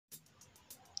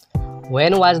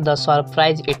When was the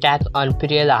surprise attack on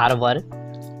Pearl Harbor?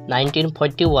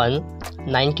 1941,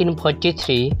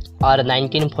 1943, or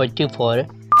 1944?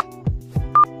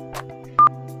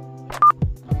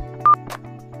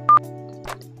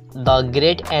 The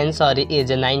great answer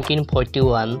is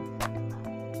 1941.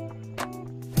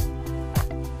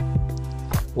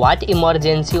 What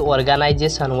emergency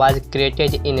organization was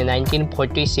created in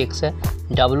 1946?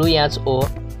 WHO,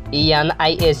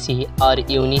 ENIAC, or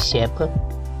UNICEF?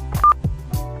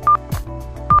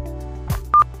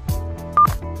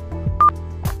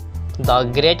 The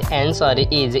great answer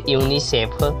is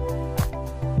UNICEF.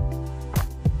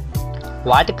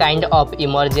 What kind of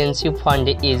emergency fund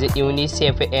is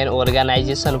UNICEF an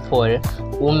organization for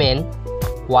women,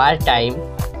 wartime,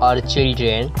 or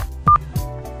children?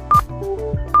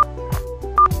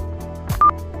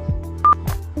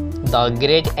 The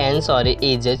great answer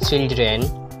is children.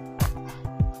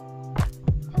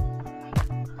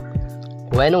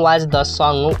 When was the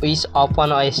song Wish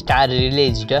Upon a Star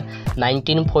released?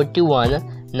 1941,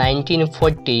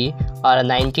 1940, or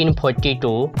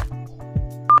 1942?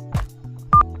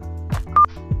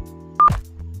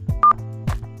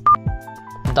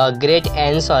 The great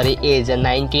answer is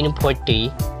 1940.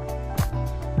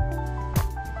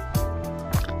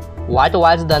 What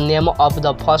was the name of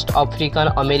the first African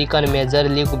American Major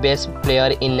League Baseball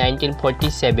player in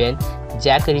 1947?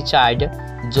 Jack Richard,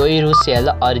 Joey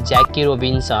Russell, or Jackie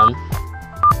Robinson?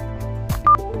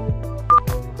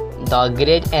 The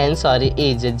great answer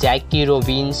is Jackie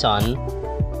Robinson.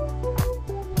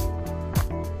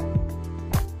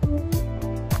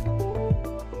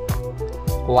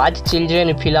 What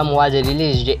children's film was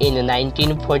released in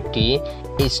 1940?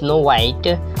 Snow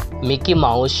White, Mickey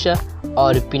Mouse,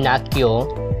 or Pinocchio?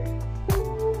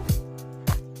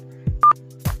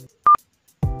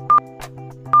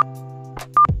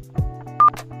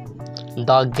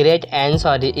 The great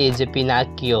answer is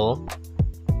Pinocchio.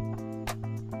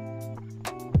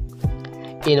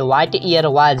 In what year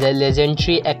was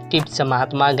legendary activist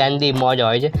Mahatma Gandhi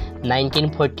murdered?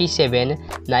 1947,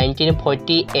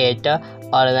 1948,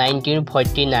 or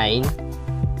 1949?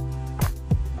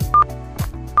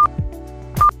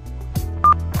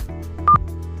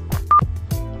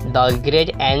 The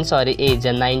great answer is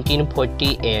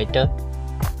 1948.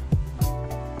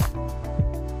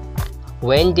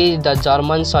 When did the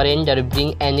German surrender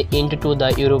bring an end to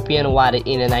the European War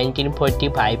in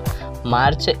 1945?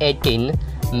 March 18,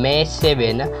 May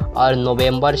 7, or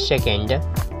November 2nd?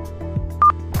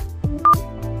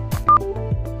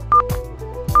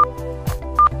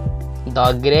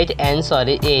 The great answer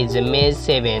is May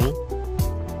 7.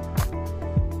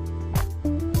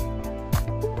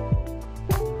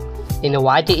 In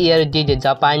what year did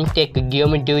Japan take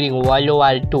Guam during World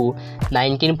War II?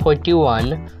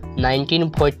 1941,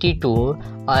 1942, or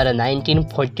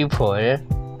 1944?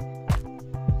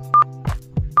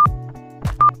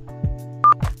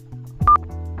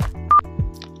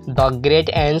 The great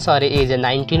answer is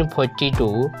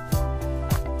 1942.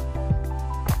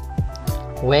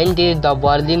 When did the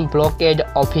Berlin blockade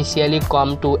officially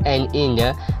come to an end?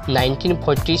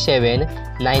 1947,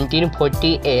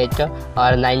 1948,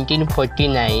 or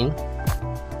 1949?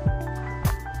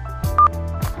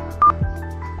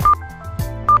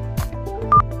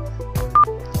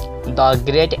 The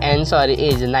great answer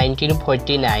is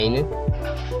 1949.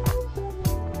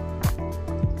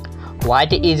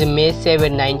 What is May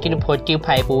 7,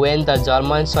 1945 when the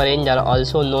German surrender,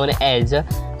 also known as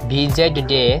VZ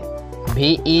Day,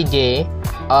 VE Day,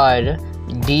 or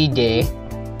D-Day?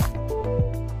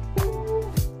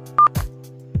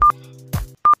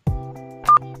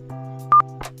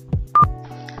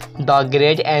 The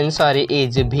great answer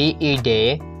is VE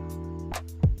Day.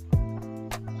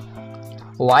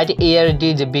 What year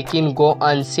did Bikini go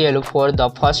on sale for the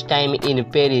first time in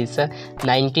Paris?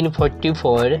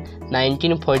 1944,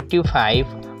 1945,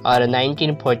 or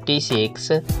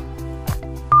 1946?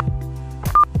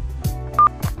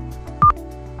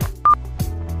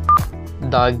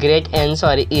 The great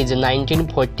answer is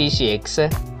 1946.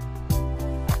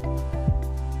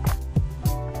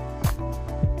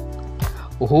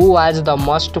 Who was the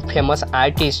most famous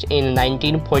artist in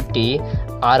 1940?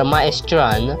 Irma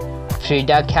Stern,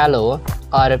 Frida Kahlo,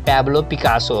 or Pablo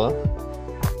Picasso?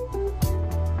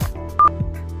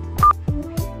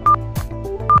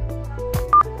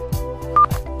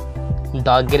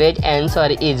 The great answer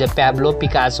is Pablo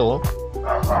Picasso.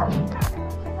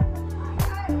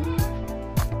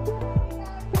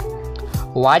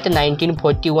 What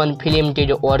 1941 film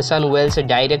did Orson Welles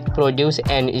direct, produce,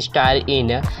 and star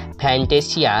in?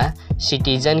 Fantasia,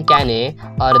 Citizen Kane,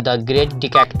 or The Great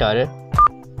Dictator?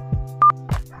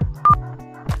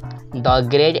 The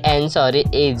great answer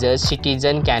is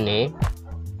Citizen Kane.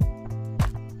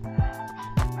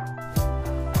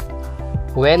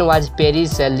 When was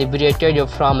Paris liberated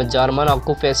from German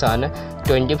occupation?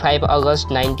 25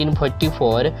 August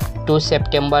 1944 to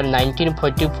September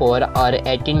 1944 or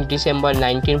 18 December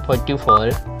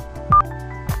 1944?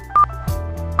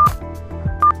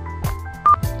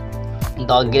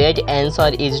 The great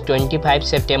answer is 25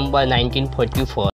 September 1944.